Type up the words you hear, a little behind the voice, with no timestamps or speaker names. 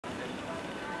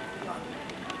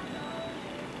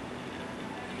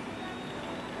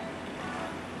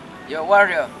Yo,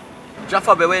 warrior. Jah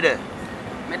Fabio, where there?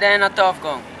 Me there in a tough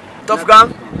gun. Tough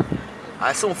gang?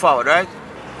 I soon forward, right?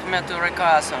 Come here to record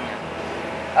a song,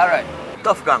 yeah. Alright.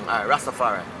 Tough gang, alright,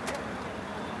 Rastafari.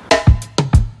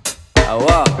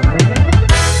 Wow.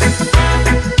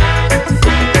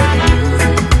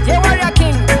 Yeah, warrior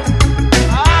king.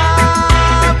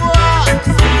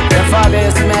 Jah Fabio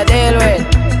is me deal with.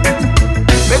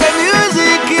 Reggae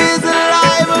music is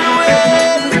alive and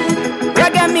well.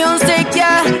 Reggae music,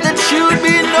 yeah. That should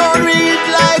be known read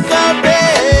like a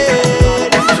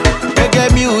bed. Reggae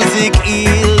music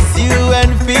heals you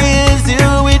and fills you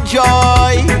with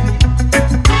joy.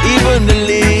 Even the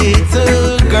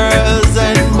little girls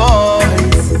and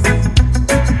boys.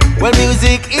 When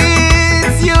music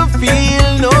hits, you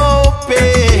feel no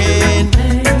pain.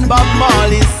 Bob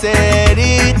Marley said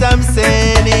it, I'm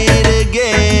saying it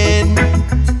again.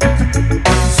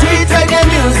 Sweet reggae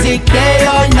music day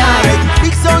or night.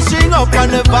 Big sound string up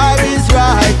and the vibe is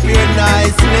right. Play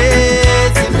nice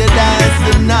place in the dance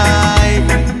tonight.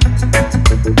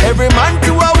 Every man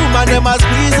to a woman, they must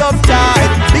squeeze up tight.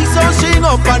 Big sound string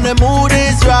up and the mood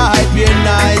is right. Play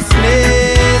nice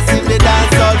place in the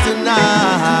dance hall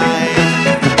tonight.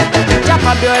 Jah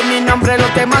Fabio es mi nombre,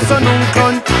 los temas son un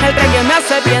clon. El reggae me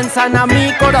hace bien, sana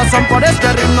mi corazón. Por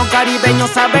este ritmo caribeño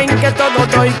saben que todo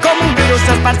doy. Como un virus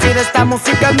esparcir esta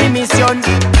música es mi misión.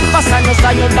 Pasan los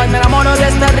años, me enamoro de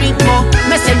este ritmo.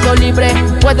 Me siento libre,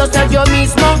 puedo ser yo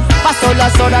mismo. Paso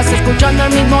las horas escuchando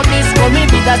el mismo disco. Mi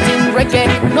vida sin reggae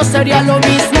no sería lo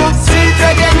mismo. Sweet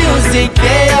reggae music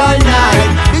day or night.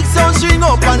 Big sound string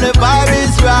up and the vibe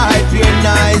is right. Pure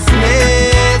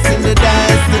niceness in the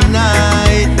dance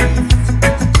tonight.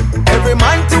 Every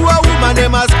man to a woman, they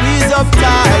must squeeze up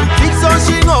tight. Big sound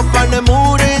string up and the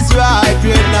mood is right.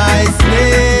 Pure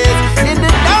niceness in the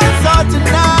dance hall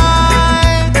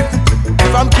tonight.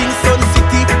 From Kingston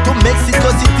City to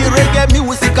Mexico City, reggae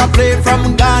music I play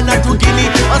from Ghana to Guinea,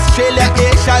 Australia,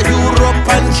 Asia, Europe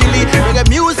and Chile. Reggae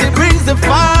music brings the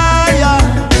fire.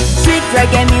 Sweet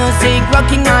reggae music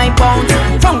rocking my bones.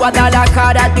 From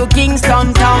Guadalajara to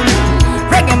Kingston town.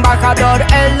 Reggae embajador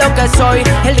es lo que soy.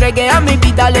 El reggae a mi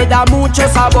vida le da mucho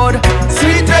sabor.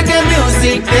 Sweet reggae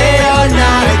music day or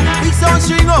night. Big sound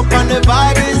string up and the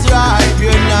vibe is right.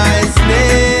 Pure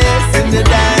niceness in the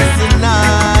dance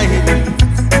tonight.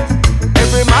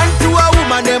 Every man to a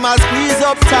woman, they must squeeze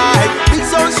up tight. Big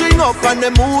sound string up and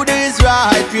the mood is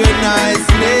right. Pure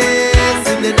niceness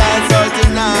in the dance hall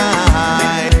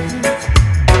tonight.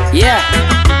 Yeah.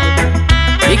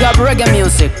 Big up reggae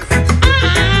music.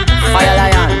 Fire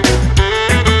Lion,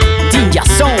 Danger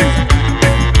Sound.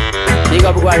 Big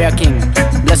up Warrior King.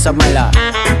 Bless up my Lord.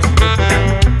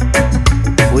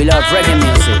 We love reggae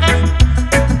music.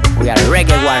 We are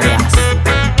reggae warriors.